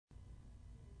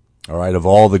All right, of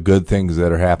all the good things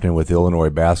that are happening with Illinois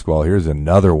basketball, here's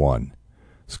another one.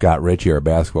 Scott Ritchie, our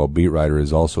basketball beat writer,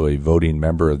 is also a voting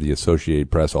member of the Associated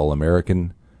Press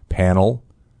All-American panel.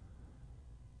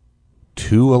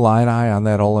 2 Illini on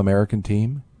that All-American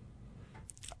team?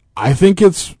 I think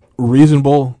it's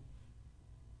reasonable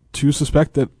to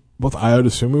suspect that both Ayo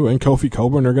Dosunmu and Kofi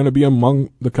Cockburn are going to be among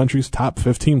the country's top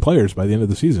 15 players by the end of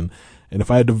the season. And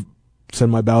if I had to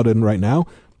send my ballot in right now,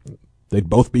 they'd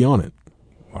both be on it.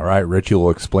 All right, Richie will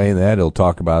explain that. He'll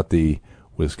talk about the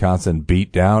Wisconsin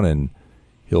beatdown, and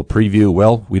he'll preview,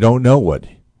 well, we don't know what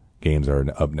games are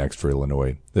up next for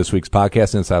Illinois. This week's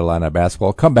podcast, Inside Illini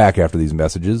Basketball. Come back after these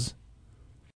messages.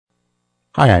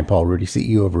 Hi, I'm Paul Rudy,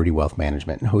 CEO of Rudy Wealth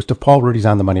Management and host of Paul Rudy's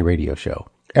On the Money radio show.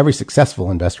 Every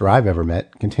successful investor I've ever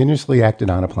met continuously acted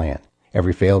on a plan.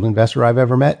 Every failed investor I've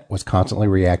ever met was constantly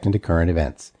reacting to current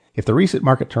events. If the recent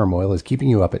market turmoil is keeping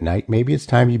you up at night, maybe it's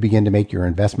time you begin to make your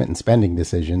investment and spending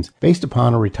decisions based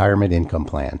upon a retirement income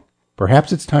plan.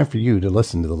 Perhaps it's time for you to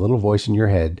listen to the little voice in your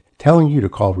head telling you to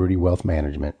call Rudy Wealth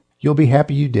Management. You'll be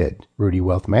happy you did. Rudy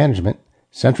Wealth Management,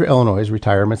 Central Illinois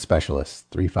Retirement Specialist,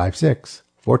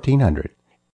 356-1400.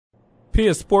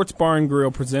 Pia Sports Bar and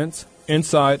Grill presents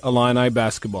Inside Illini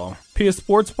Basketball. Pia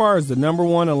Sports Bar is the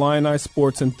 #1 Illini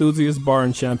sports enthusiast bar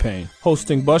in Champaign,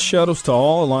 hosting bus shuttles to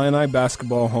all Illini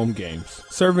basketball home games,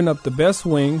 serving up the best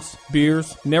wings,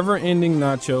 beers, never-ending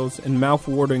nachos, and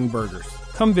mouth-watering burgers.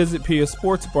 Come visit Pia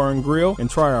Sports Bar and Grill and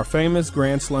try our famous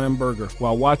Grand Slam burger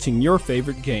while watching your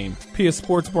favorite game. Pia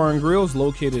Sports Bar and Grill is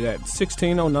located at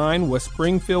 1609 West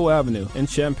Springfield Avenue in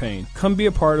Champaign. Come be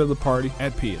a part of the party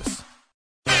at Pia's.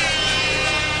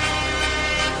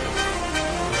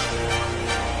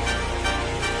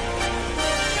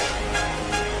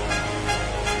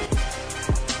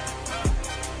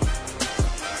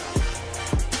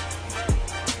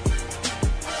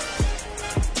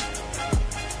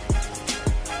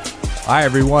 Hi,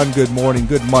 everyone. Good morning.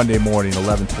 Good Monday morning,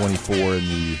 11:24 in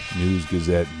the News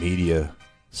Gazette Media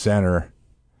Center.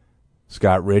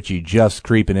 Scott Ritchie just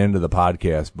creeping into the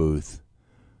podcast booth.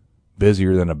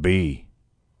 Busier than a bee.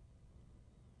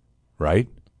 Right?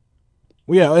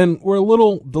 Well, yeah, and we're a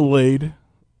little delayed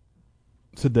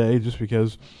today just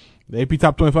because the AP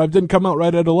Top 25 didn't come out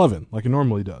right at 11 like it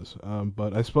normally does.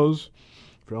 But I suppose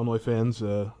for Illinois fans,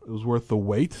 it was worth the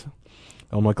wait.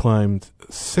 Illinois climbed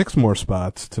 6 more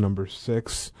spots to number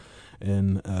 6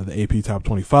 in the AP Top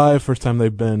 25. First time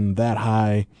they've been that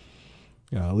high,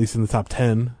 at least in the top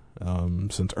 10,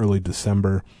 since early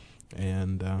December.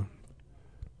 And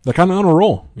they're kind of on a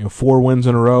roll. 4 wins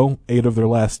in a row, 8 of their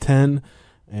last 10,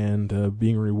 and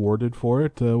being rewarded for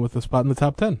it with a spot in the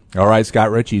top 10. All right, Scott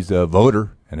Ritchie's a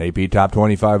voter, an AP Top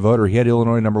 25 voter. He had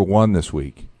Illinois number 1 this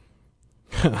week.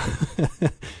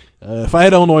 If I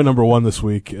had Illinois number 1 this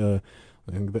week,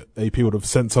 I think the AP would have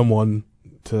sent someone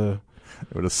to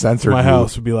my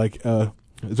house to be like,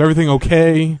 is everything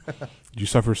okay? Did you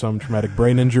suffer some traumatic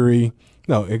brain injury?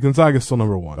 No, Gonzaga's still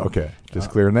number 1. Okay,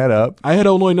 just clearing that up. I had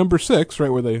Illinois number 6,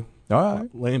 right where they All right.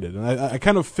 landed. And I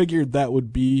kind of figured that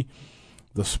would be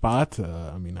the spot.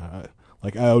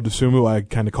 Like Ayo Dosunmu, I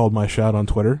kind of called my shot on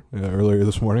Twitter earlier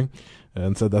this morning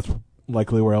and said that's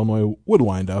likely where Illinois would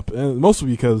wind up. And mostly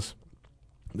because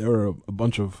there were a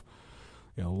bunch of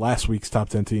last week's top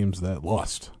 10 teams that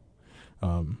lost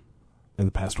in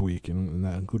the past week, and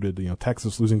that included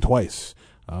Texas losing twice,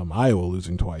 Iowa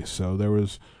losing twice. So there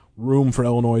was room for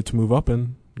Illinois to move up,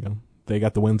 and they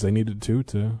got the wins they needed to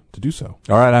do so.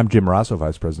 All right, I'm Jim Rosso,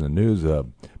 Vice President of News,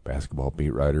 basketball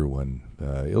beat writer. When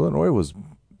Illinois was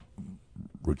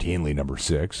routinely number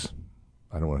 6,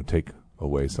 I don't want to take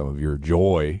away some of your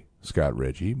joy, Scott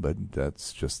Ritchie, but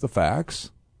that's just the facts.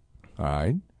 All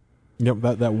right. Yep,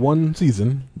 that one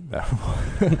season.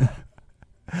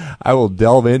 I will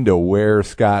delve into where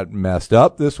Scott messed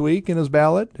up this week in his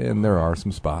ballot, and there are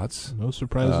some spots. No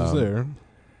surprises there.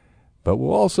 But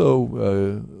we'll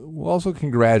also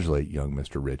congratulate young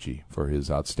Mr. Ritchie for his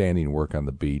outstanding work on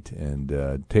the beat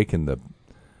and taking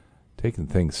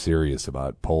things serious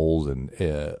about polls and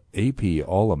AP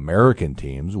All-American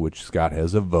teams, which Scott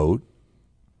has a vote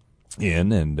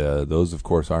in, and those, of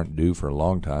course, aren't due for a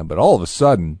long time. But all of a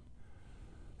sudden,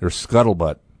 there's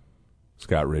scuttlebutt,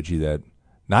 Scott Ritchie, that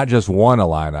not just one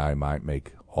Illini might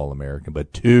make All-American,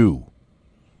 but 2.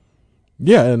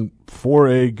 Yeah, and for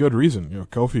a good reason.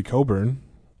 Kofi Cockburn,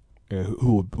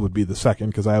 who would be the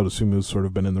second, because I would assume he's sort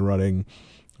of been in the running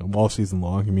all season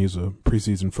long. I mean, he's a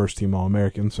preseason first-team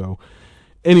All-American, so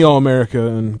any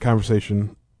All-American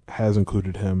conversation has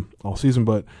included him all season.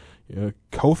 But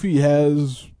Kofi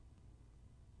has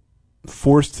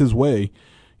forced his way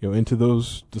into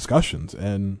those discussions,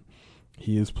 and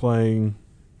he is playing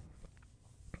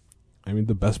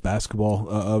the best basketball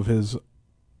of his,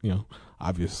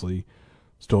 obviously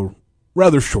still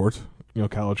rather short,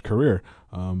 college career.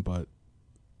 But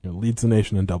leads the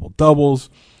nation in double doubles,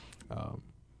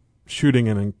 shooting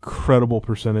an incredible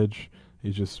percentage.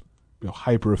 He's just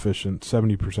hyper efficient,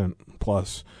 70%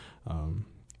 plus.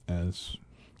 As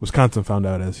Wisconsin found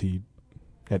out, as he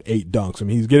had 8 dunks.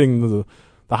 He's getting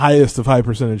the highest of high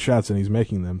percentage shots, and he's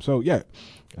making them. So yeah,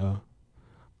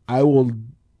 I will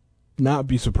not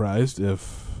be surprised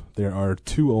if there are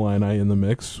 2 Illini in the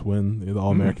mix when the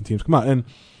All-American teams come out. And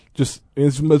just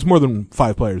it's more than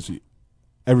 5 players.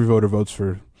 Every voter votes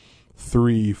for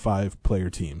 3 5-player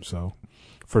teams. So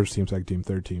first team, second team,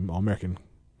 third team, All-American.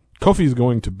 Kofi is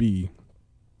going to be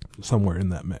somewhere in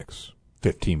that mix.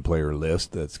 15-player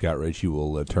list that Scott Ritchie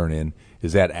will turn in.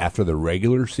 Is that after the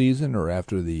regular season or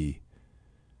after the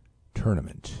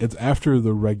tournament? It's after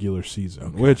the regular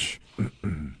season, which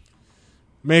I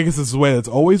guess this is the way that's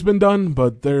always been done,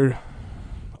 but there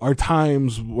are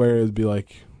times where it'd be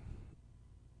like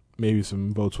maybe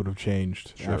some votes would have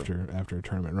changed after a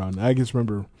tournament run. I just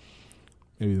remember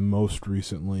maybe the most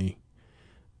recently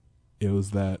it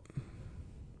was maybe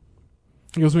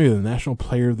the National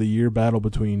Player of the Year battle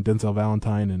between Denzel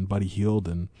Valentine and Buddy Hield,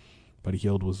 and Buddy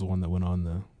Hield was the one that went on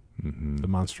the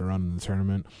monster run in the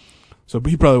tournament. So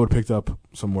he probably would have picked up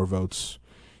some more votes,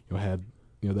 had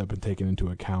that been taken into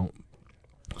account.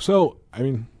 So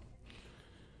I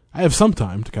have some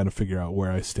time to kind of figure out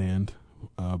where I stand,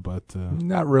 but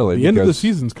not really. The end of the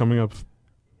season's coming up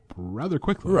rather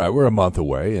quickly. Right, we're a month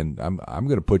away, and I'm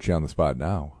going to put you on the spot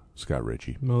now, Scott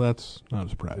Ritchie. No, that's not a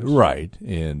surprise. Right,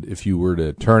 and if you were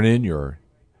to turn in your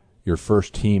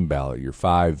first team ballot, your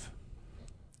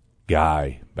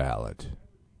 5-guy ballot,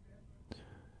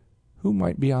 who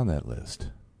might be on that list?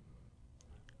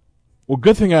 Well,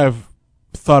 good thing I've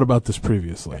thought about this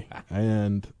previously,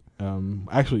 and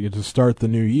actually to start the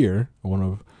new year, one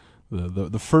of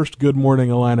the first Good Morning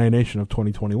Illini Nation of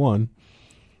 2021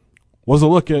 was a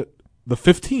look at the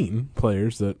 15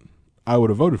 players that I would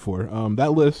have voted for.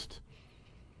 That list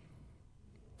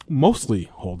mostly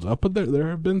holds up, but there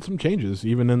have been some changes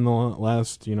even in the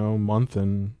last month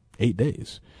and 8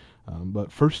 days.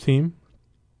 But first team,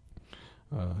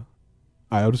 Ayo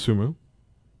Dosunmu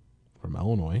from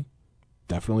Illinois,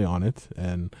 definitely on it,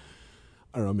 and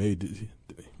I don't know, maybe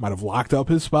might have locked up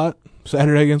his spot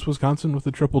Saturday against Wisconsin with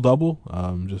a triple-double.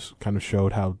 Just kind of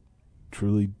showed how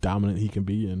truly dominant he can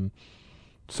be in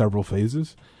several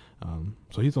phases.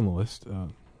 So he's on the list.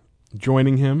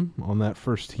 Joining him on that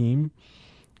first team,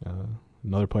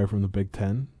 another player from the Big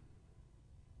Ten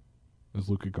is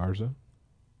Luka Garza.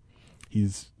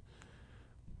 Here's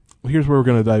where we're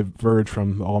going to diverge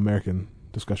from the All-American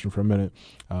discussion for a minute.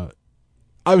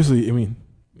 Obviously,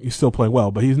 he's still playing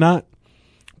well, but he's not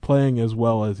playing as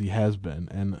well as he has been.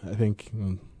 And I think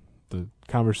the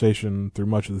conversation through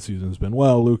much of the season has been,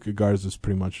 well, Luka Garza is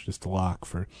pretty much just a lock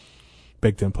for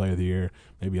Big Ten Player of the Year,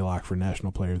 maybe a lock for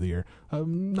National Player of the Year.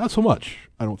 Not so much,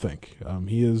 I don't think.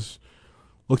 He has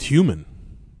looked human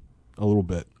a little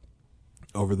bit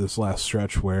over this last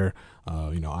stretch where,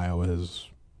 Iowa has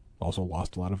also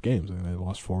lost a lot of games. They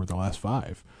lost 4 of the last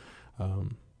 5.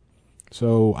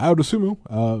 So Ayo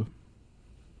Dosunmu,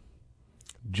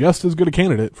 just as good a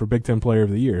candidate for Big Ten Player of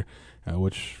the Year,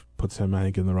 which puts him, I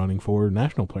think, in the running for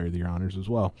National Player of the Year honors as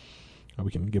well.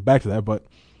 We can get back to that, but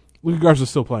Luka Garza is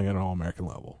still playing at an All-American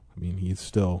level. He's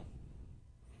still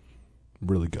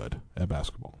really good at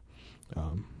basketball.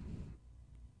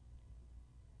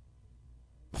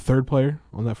 Third player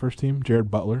on that first team,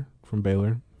 Jared Butler from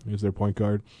Baylor. He's their point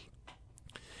guard.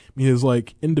 His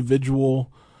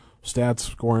individual stats,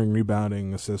 scoring,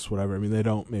 rebounding, assists, whatever. They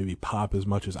don't maybe pop as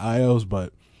much as Ayo's,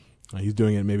 but he's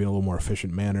doing it maybe in a little more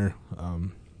efficient manner.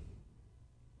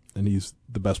 And he's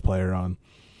the best player on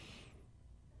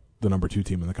the number 2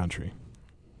 team in the country.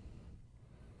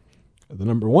 The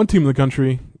number 1 team in the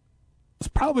country is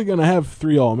probably going to have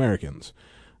 3 All-Americans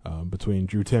between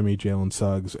Drew Timme, Jalen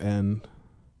Suggs, and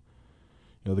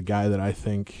the guy that I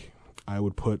think I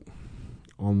would put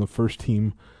on the first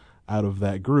team out of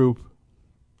that group,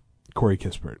 Corey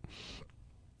Kispert.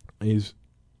 He's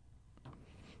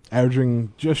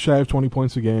averaging just shy of 20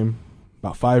 points a game,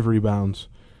 about 5 rebounds.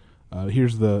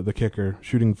 Here's the kicker,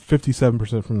 shooting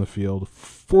 57% from the field,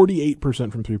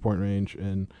 48% from three-point range,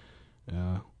 and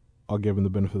I'll give him the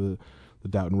benefit of the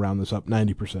doubt and round this up,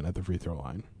 90% at the free throw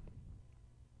line.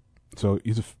 So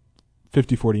he's a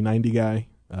 50-40-90 guy.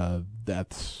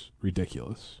 That's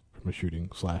ridiculous from a shooting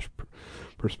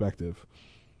 / perspective.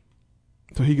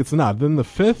 So he gets the nod. Then the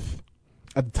 5th,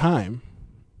 at the time,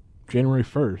 January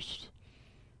 1st,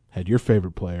 had your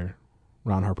favorite player,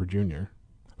 Ron Harper Jr.,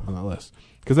 on that list.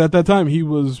 Because at that time, he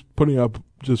was putting up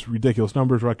just ridiculous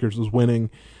numbers. Rutgers was winning.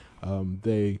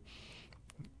 They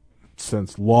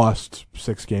since lost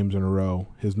 6 games in a row.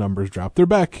 His numbers dropped. They're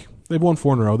back. They've won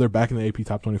 4 in a row. They're back in the AP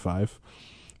Top 25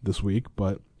 this week,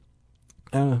 but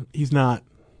he's not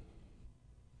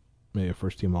maybe a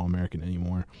first-team All-American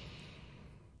anymore.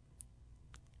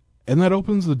 And that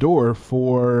opens the door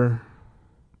for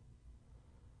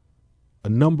a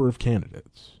number of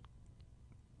candidates.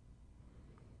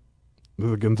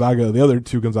 The other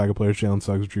 2 Gonzaga players, Jalen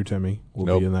Suggs, Drew Timme,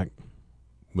 will be in that.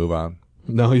 Move on.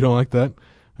 No, you don't like that?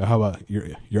 How about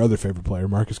your other favorite player,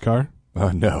 Marcus Carr?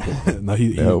 No. No,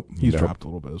 he's dropped a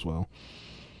little bit as well.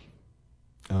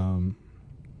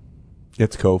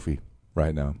 It's Kofi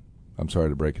right now. I'm sorry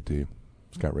to break it to you,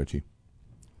 Scott Ritchie.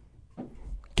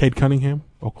 Cade Cunningham,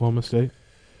 Oklahoma State.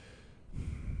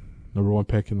 Number 1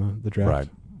 pick in the draft. Right.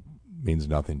 Means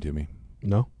nothing to me.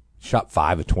 No? Shot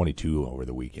 5 of 22 over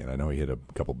the weekend. I know he hit a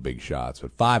couple big shots,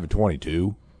 but 5 of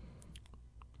 22?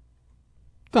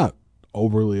 Not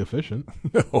overly efficient.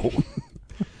 No.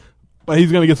 But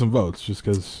he's going to get some votes just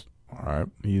because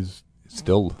he's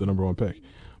still the number 1 pick.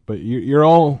 But you're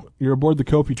aboard the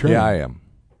Kofi train. Yeah, I am.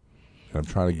 And I'm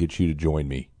trying to get you to join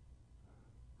me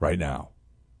right now.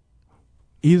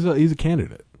 He's a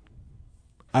candidate.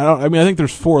 I think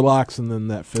there's 4 locks, and then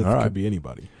that 5th could be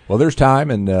anybody. Well, there's time,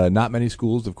 and not many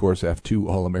schools, of course, have 2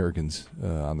 All-Americans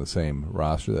on the same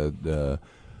roster. That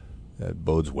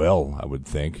bodes well, I would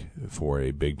think, for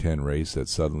a Big Ten race that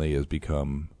suddenly has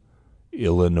become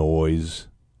Illinois'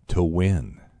 to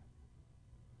win.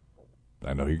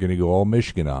 I know you're going to go all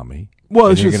Michigan on me. Well,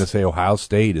 and you're going to say Ohio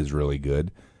State is really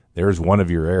good. There's one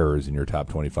of your errors in your top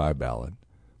 25 ballot.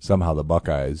 Somehow the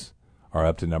Buckeyes are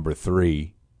up to number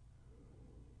 3.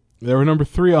 They were number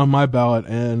 3 on my ballot,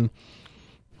 and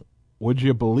would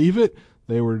you believe it?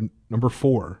 They were number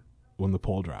 4 when the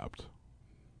poll dropped.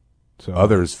 So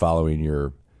others following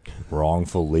your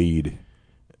wrongful lead,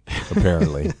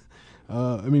 apparently.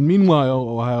 Meanwhile,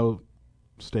 Ohio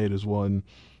State has won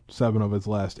 7 of its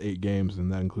last 8 games,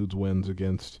 and that includes wins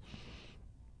against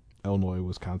Illinois,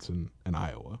 Wisconsin, and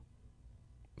Iowa.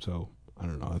 So, I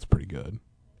don't know, that's pretty good.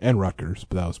 And Rutgers,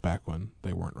 but that was back when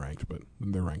they weren't ranked, but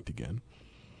they're ranked again.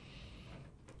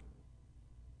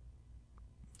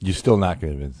 You're still not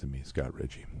convincing me, Scott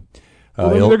Ritchie.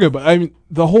 They're good, but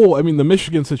the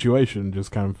Michigan situation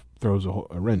just kind of throws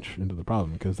a wrench into the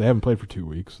problem because they haven't played for 2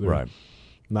 weeks. They're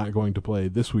not going to play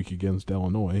this week against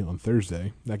Illinois on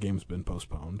Thursday. That game's been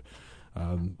postponed.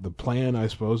 The plan, I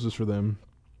suppose, is for them,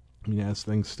 as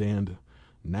things stand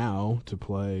now, to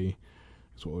play,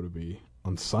 so what would it be,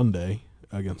 on Sunday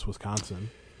against Wisconsin.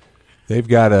 They've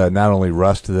got not only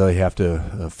rust they have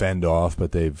to fend off,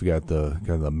 but they've got the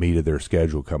kind of the meat of their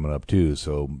schedule coming up too.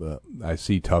 So I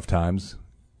see tough times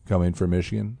coming for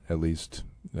Michigan, at least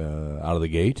out of the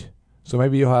gate. So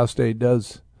maybe Ohio State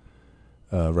does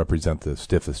represent the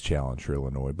stiffest challenge for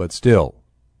Illinois, but still,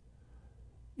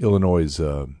 Illinois'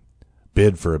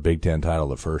 bid for a Big Ten title,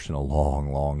 the first in a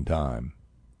long, long time,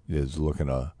 is looking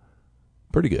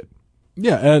pretty good.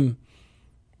 Yeah, and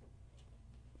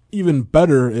even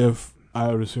better if I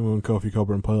would assume when Kofi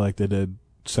Cockburn play like they did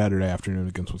Saturday afternoon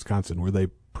against Wisconsin, where they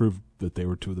proved that they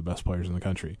were 2 of the best players in the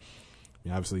country.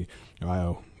 Obviously,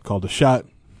 Ayo called a shot,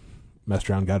 messed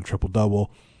around, got a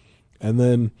triple-double, and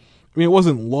then, it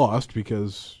wasn't lost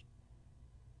because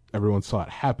everyone saw it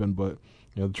happen, but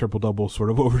the triple-double sort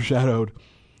of overshadowed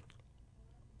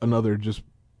another just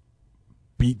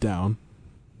beat down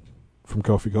from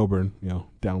Kofi Cockburn,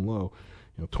 down low.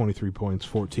 23 points,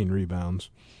 14 rebounds.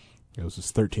 It was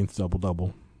his 13th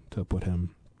double-double to put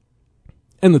him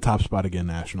in the top spot again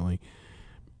nationally.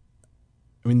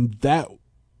 That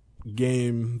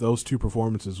game, those 2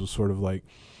 performances was sort of like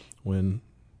when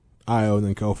Ayo and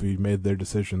then Kofi made their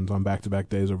decisions on back-to-back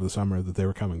days over the summer that they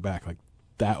were coming back. Like,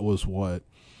 that was what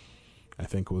I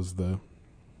think was the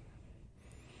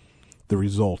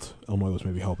result Illinois was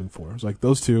maybe hoping for. It was like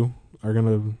those 2 are going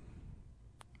to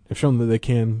have shown that they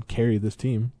can carry this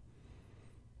team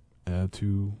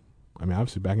to,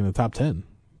 obviously back in the top 10.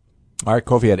 All right,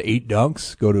 Kofi had 8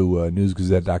 dunks. Go to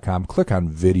newsgazette.com. Click on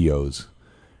videos.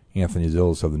 Anthony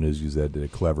Zillis of the News Gazette did a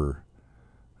clever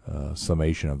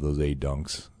summation of those 8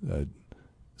 dunks.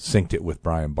 Synced it with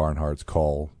Brian Barnhart's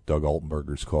call, Doug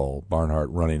Altenberger's call. Barnhart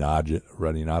running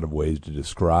out of ways to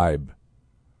describe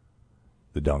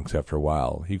the dunks after a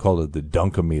while. He called it the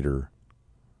dunkometer.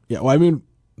 Yeah, well,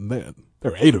 there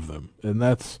are 8 of them, and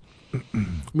that's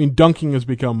dunking has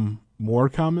become more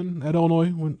common at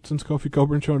Illinois since Kofi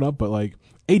Cockburn showed up, but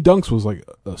 8 dunks was like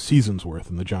a season's worth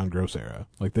in the John Gross era.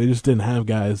 Like, they just didn't have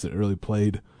guys that really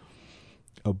played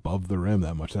above the rim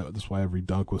that much. That's why every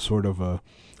dunk was sort of a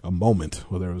moment,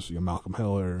 whether it was Malcolm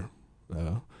Hill or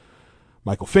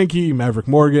Michael Finke, Maverick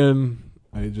Morgan.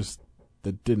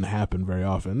 That didn't happen very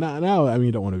often. Now, I mean,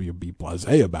 you don't want to be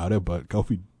blasé about it, but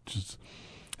Kofi just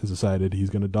has decided he's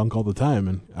going to dunk all the time.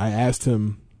 And I asked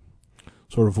him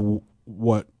sort of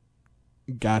what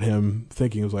got him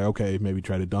thinking. It was like, okay, maybe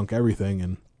try to dunk everything.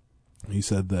 And he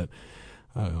said that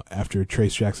after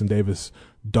Trace Jackson Davis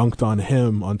dunked on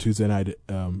him on Tuesday night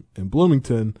in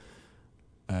Bloomington,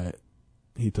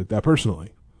 he took that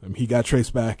personally. I mean, he got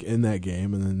Trace back in that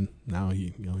game, and then now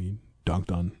he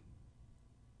dunked on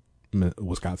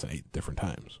Wisconsin 8 different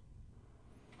times.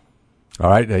 All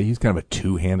right, he's kind of a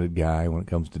two-handed guy when it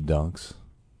comes to dunks.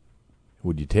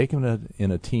 Would you take him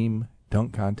in a team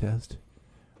dunk contest,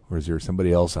 or is there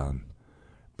somebody else on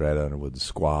Brad Underwood's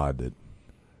squad that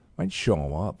might show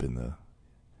him up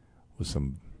with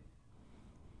some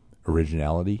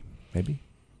originality, maybe?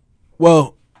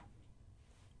 Well,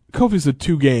 Kofi's a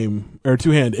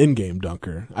two-hand in-game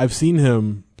dunker. I've seen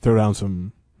him throw down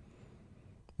some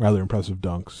rather impressive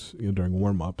dunks during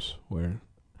warm-ups where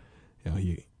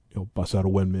he'll bust out a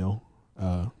windmill.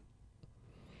 And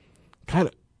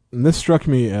this struck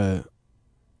me when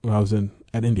I was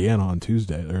at Indiana on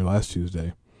Tuesday or last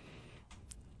Tuesday.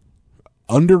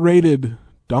 Underrated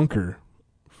dunker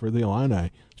for the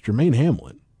Illini is Jermaine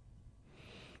Hamlin,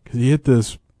 because he hit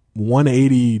this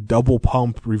 180 double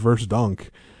pump reverse dunk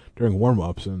during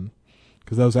warm-ups, and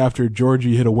because that was after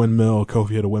Georgie hit a windmill,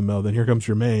 Kofi hit a windmill, then here comes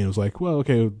Jermaine. It was like, well,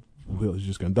 okay, he's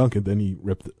just going to dunk it. Then he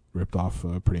ripped off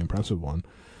a pretty impressive one.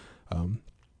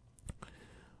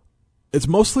 It's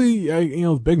mostly,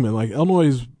 big men. Like,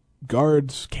 Illinois'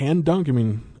 guards can dunk. I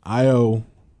mean, Ayo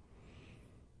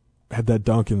had that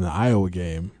dunk in the Iowa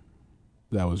game.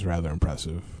 That was rather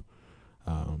impressive.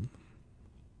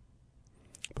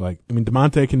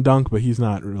 DeMonte can dunk, but he's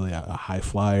not really a high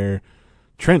flyer.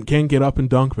 Trent can get up and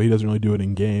dunk, but he doesn't really do it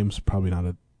in games. Probably not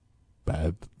a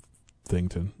bad thing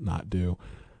to not do.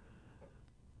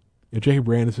 Jacob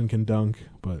Brandison can dunk,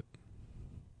 but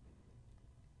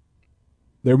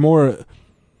it's more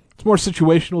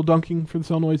situational dunking for this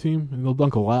Illinois team. And they'll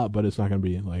dunk a lot, but it's not going to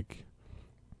be like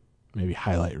maybe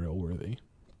highlight reel worthy.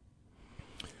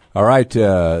 All right,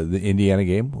 the Indiana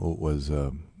game was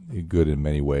good in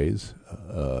many ways.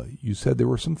 You said there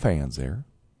were some fans there.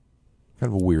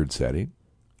 Kind of a weird setting.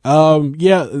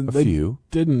 They few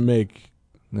didn't make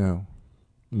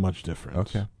much difference.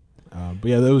 Okay. But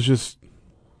yeah, that was just,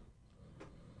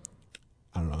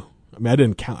 I don't know. I mean, I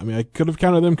didn't count. I mean, I could have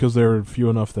counted them because they were few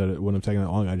enough that it wouldn't have taken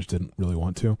that long. I just didn't really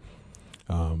want to.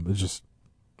 It's just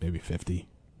maybe 50.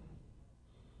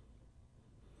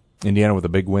 Indiana with a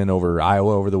big win over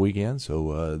Iowa over the weekend,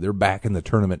 so they're back in the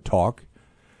tournament talk.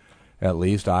 At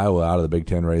least Iowa out of the Big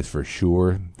Ten race for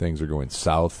sure. Things are going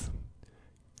south.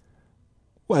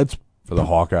 Well, it's for the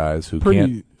Hawkeyes who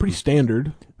pretty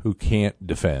standard, who can't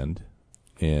defend,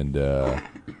 and are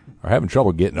having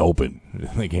trouble getting open.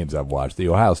 The games I've watched, the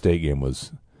Ohio State game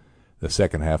the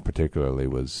second half particularly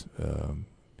was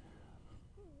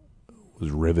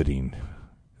riveting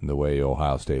in the way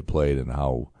Ohio State played and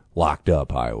how locked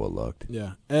up Iowa looked.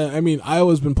 Yeah, I mean,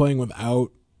 Iowa's been playing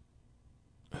without,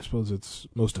 I suppose, its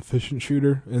most efficient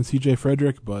shooter in C.J.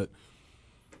 Frederick, but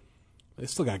they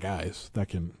still got guys that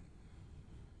can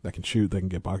shoot, that can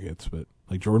get buckets. But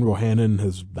like Jordan Bohannon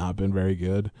has not been very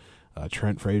good.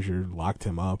 Trent Frazier locked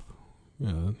him up.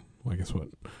 I guess a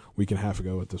week and a half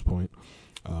ago at this point.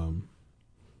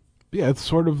 Yeah, it's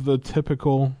sort of the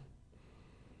typical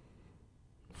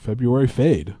February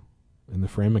fade in the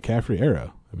Fran McCaffrey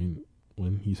era. I mean,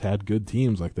 when he's had good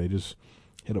teams, like they just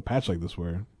hit a patch like this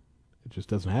where it just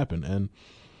doesn't happen. And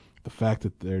the fact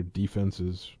that their defense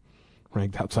is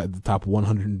ranked outside the top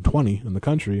 120 in the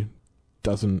country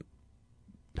doesn't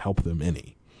help them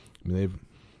any. I mean, they've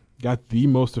got the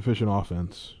most efficient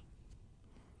offense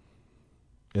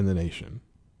in the nation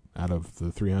out of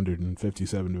the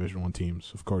 357 Division I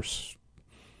teams. Of course,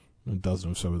 a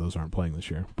dozen or so of those aren't playing this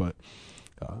year, but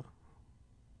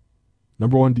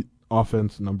number one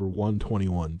offense, number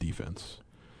 121 defense.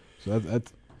 So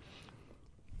that's,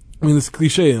 I mean, it's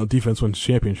cliche, defense wins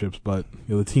championships, but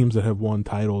the teams that have won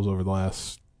titles over the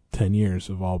last 10 years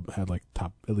have all had like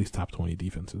at least top 20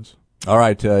 defenses. All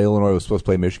right, Illinois was supposed to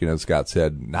play Michigan, as Scott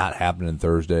said, not happening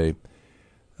Thursday.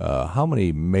 How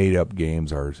many made-up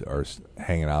games are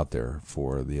hanging out there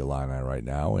for the Illini right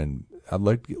now? And I'd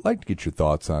like to get your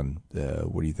thoughts on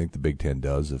what do you think the Big Ten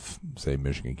does if, say,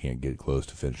 Michigan can't get close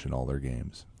to finishing all their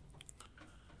games?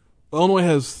 Illinois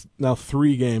has now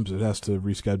 3 games it has to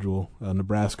reschedule: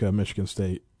 Nebraska, Michigan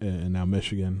State, and now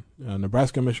Michigan.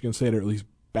 Nebraska and Michigan State are at least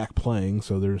back playing,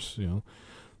 so there's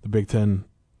the Big Ten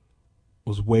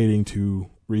was waiting to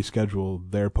reschedule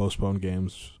their postponed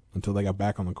games until they got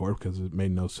back on the court because it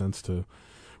made no sense to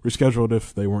reschedule it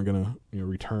if they weren't going to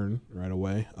return right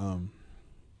away.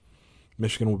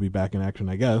 Michigan will be back in action,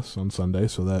 I guess, on Sunday,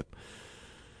 so that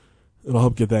it'll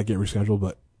help get rescheduled.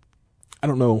 But I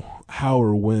don't know how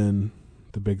or when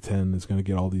the Big Ten is going to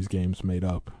get all these games made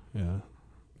up. Yeah,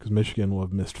 because Michigan will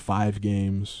have missed 5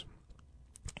 games.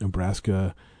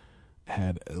 Nebraska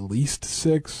had at least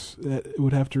 6 that it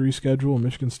would have to reschedule.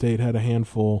 Michigan State had a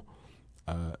handful.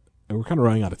 And we're kind of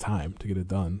running out of time to get it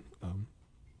done.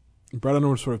 Brett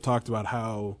Underwood sort of talked about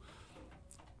how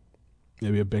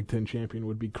maybe a Big Ten champion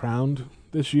would be crowned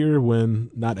this year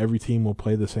when not every team will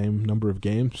play the same number of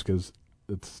games because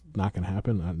it's not going to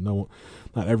happen. I know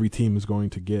not every team is going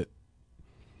to get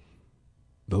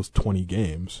those 20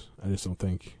 games. I just don't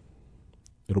think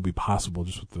it'll be possible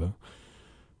just with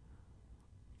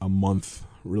a month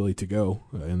really to go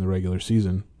in the regular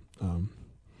season. And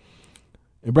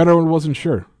Brett Underwood wasn't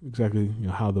sure exactly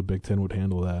how the Big Ten would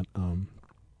handle that.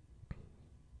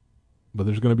 But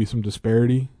there's going to be some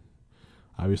disparity,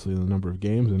 obviously, in the number of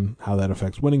games and how that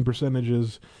affects winning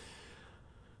percentages.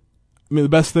 I mean, the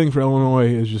best thing for Illinois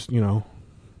is just, to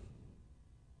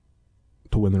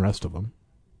win the rest of them.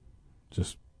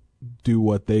 Just do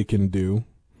what they can do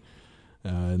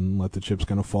and let the chips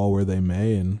kind of fall where they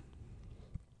may and,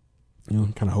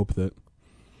 kind of hope that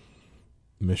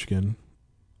Michigan,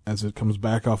 as it comes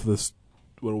back off this,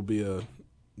 what will be a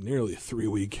nearly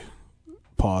 3-week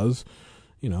pause,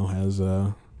 has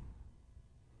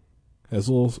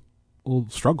little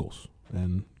struggles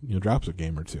and drops a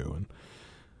game or two. And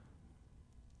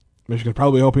Michigan's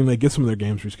probably hoping they get some of their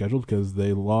games rescheduled because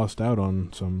they lost out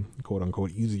on some quote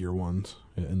unquote easier ones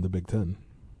in the Big Ten.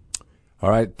 All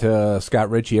right, Scott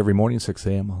Ritchie every morning 6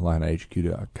 a.m.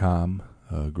 IlliniHQ.com.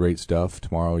 Great stuff.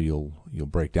 Tomorrow you'll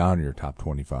break down your top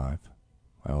 25.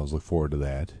 I always look forward to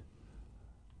that.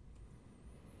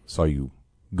 Saw you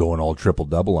going all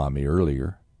triple-double on me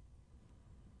earlier.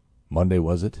 Monday,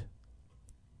 was it?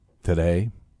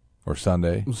 Today? Or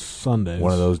Sunday? Sundays.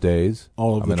 One of those days.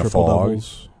 All of the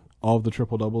triple-doubles. All of the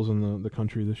triple-doubles in the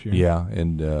country this year. Yeah,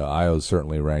 and Ayo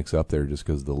certainly ranks up there just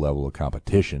because of the level of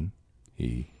competition.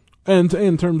 And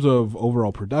in terms of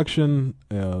overall production,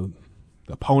 the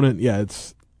opponent, it'd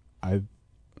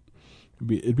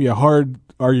be a hard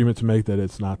argument to make that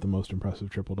it's not the most impressive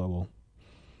triple-double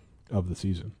of the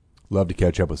season. Love to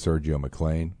catch up with Sergio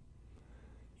McClain.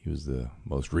 He was the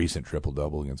most recent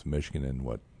triple-double against Michigan in,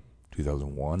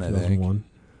 2001, I think? 2001.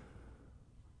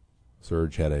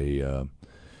 Serge had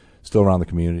still around the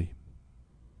community.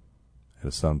 Had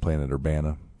a son playing at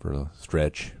Urbana for a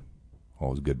stretch.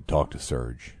 Always good to talk to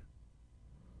Serge.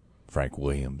 Frank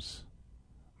Williams.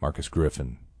 Marcus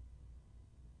Griffin.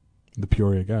 The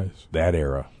Peoria guys. That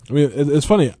era. I mean, it's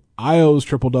funny. Ayo's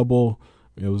triple-double,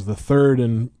 it was the third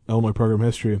in Illinois program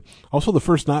history. Also the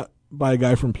first not by a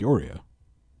guy from Peoria.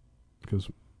 Because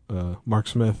Mark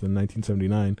Smith in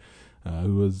 1979,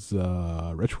 who was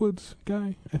Richwood's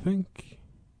guy, I think.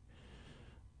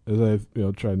 As I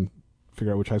try and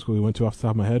figure out which high school he went to off the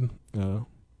top of my head.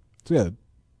 The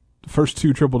first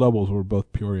 2 triple-doubles were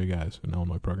both Peoria guys in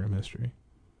Illinois program history.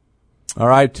 All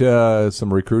right,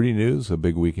 some recruiting news. A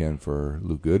big weekend for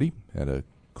Luke Goody. Had a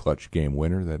clutch game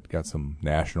winner that got some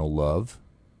national love.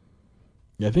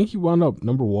 Yeah, I think he wound up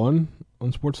number 1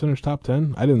 on SportsCenter's top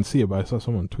 10. I didn't see it, but I saw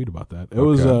someone tweet about that. It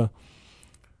was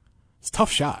it's a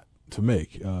tough shot to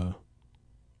make.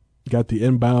 Got the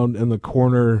inbound in the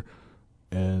corner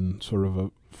and sort of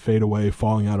a fadeaway,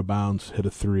 falling out of bounds, hit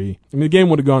a 3. I mean, the game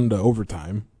would have gone to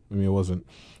overtime. I mean,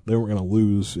 they weren't going to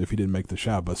lose if he didn't make the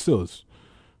shot, but still, it's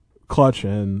clutch.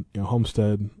 And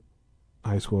Homestead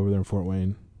High School over there in Fort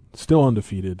Wayne, still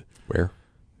undefeated. Where?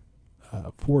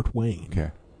 Fort Wayne.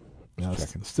 Okay.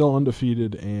 Still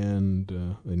undefeated and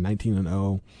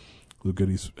 19-0. Luke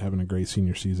Goody's having a great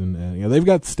senior season, and they've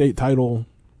got state title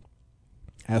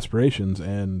aspirations,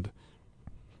 and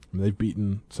they've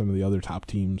beaten some of the other top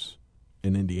teams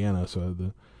in Indiana.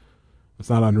 So it's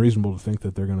not unreasonable to think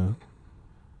that they're gonna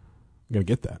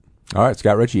get that. All right,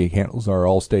 Scott Ritchie handles our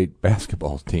all-state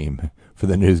basketball team for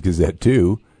the News Gazette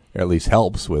too, or at least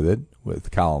helps with it with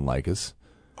Colin Likas.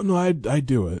 Oh, no, I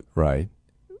do it. Right.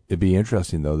 It'd be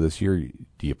interesting, though, this year.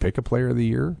 Do you pick a player of the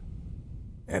year?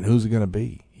 And who's it going to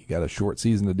be? You got a short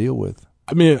season to deal with.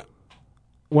 I mean,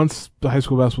 once the high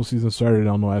school basketball season started in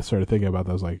Illinois, I started thinking about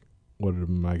that. I was like, what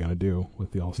am I going to do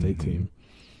with the all-state team?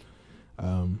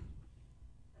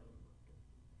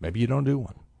 Maybe you don't do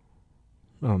one.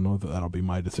 I don't know that that'll be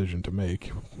my decision to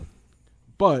make.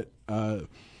 But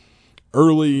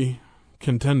early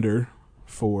contender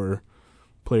for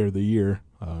player of the year,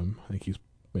 I think he's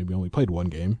maybe only played one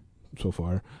game so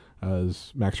far,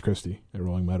 is Max Christie at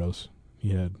Rolling Meadows. He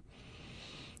had,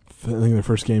 I think the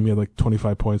first game he had like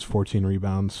 25 points, 14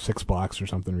 rebounds, 6 blocks or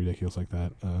something ridiculous like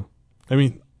that. I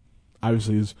mean,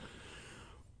 obviously he's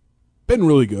been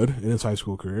really good in his high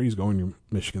school career. He's going to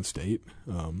Michigan State.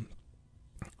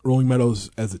 Rolling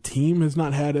Meadows as a team has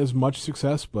not had as much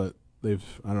success, but they've,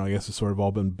 I don't know, I guess it's sort of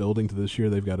all been building to this year.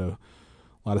 They've got a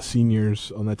lot of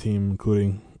seniors on that team,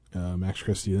 including Max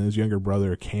Christie, and his younger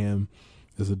brother, Cam,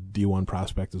 is a D1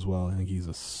 prospect as well. I think he's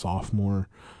a sophomore.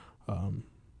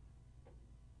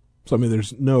 So, I mean,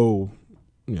 there's no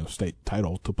state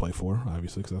title to play for,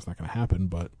 obviously, because that's not going to happen,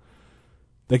 but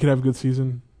they could have a good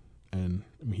season, and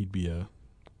I mean, he'd be a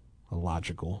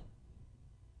logical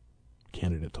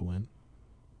candidate to win.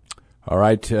 All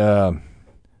right, that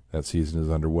season is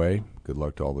underway. Good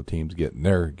luck to all the teams getting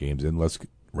their games in. Let's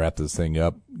wrap this thing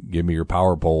up. Give me your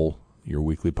power poll, your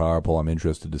weekly power poll. I'm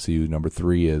interested to see who number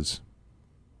 3 is.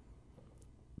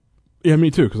 Yeah,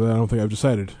 me too, because I don't think I've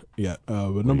decided yet.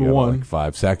 But number 1, like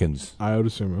 5 seconds. Ayo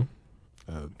Dosunmu.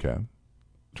 Okay.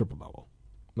 Triple-double.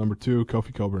 Number 2,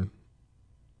 Kofi Cockburn.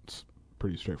 It's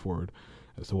pretty straightforward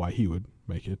as to why he would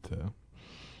make it.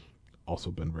 Also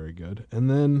been very good. And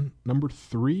then number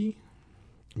 3,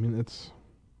 I mean,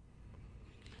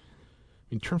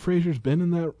 Trent Frazier's been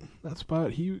in that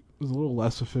spot. He was a little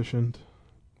less efficient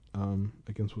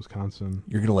against Wisconsin.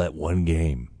 You're going to let one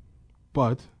game.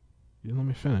 But you didn't let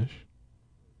me finish.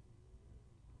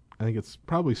 I think it's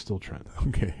probably still Trent.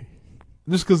 Okay.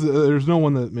 Just because there's no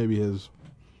one that maybe has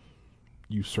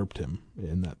usurped him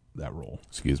in that role.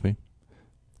 Excuse me?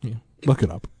 Yeah. Look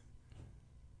it up.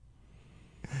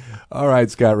 All right,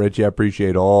 Scott Ritchie, I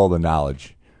appreciate all the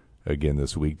knowledge again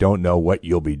this week. Don't know what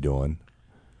you'll be doing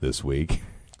this week.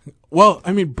 Well,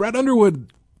 I mean, Brett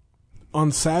Underwood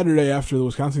on Saturday after the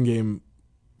Wisconsin game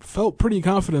felt pretty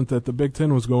confident that the Big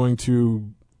Ten was going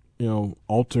to,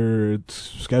 alter its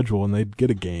schedule and they'd get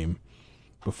a game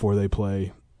before they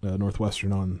play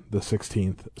Northwestern on the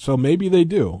 16th. So maybe they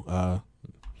do.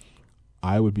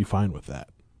 I would be fine with that.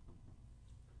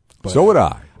 But so would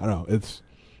I. I don't know.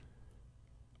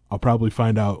 I'll probably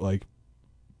find out like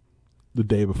the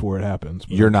day before it happens.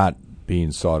 You're not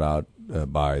being sought out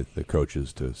by the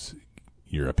coaches to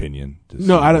your opinion.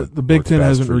 No, the Big Ten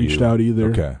hasn't reached out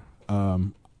either. Okay.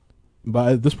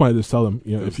 But at this point, I just tell them,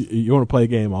 if you want to play a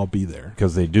game, I'll be there.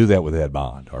 Because they do that with Ed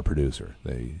Bond, our producer.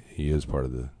 He is part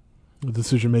of the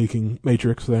decision-making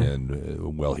matrix there. And,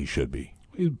 he should be.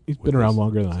 He's been around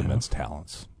longer than I have. Immense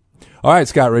talents. All right,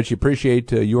 Scott Ritchie,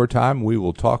 appreciate your time. We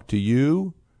will talk to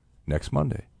you next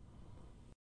Monday.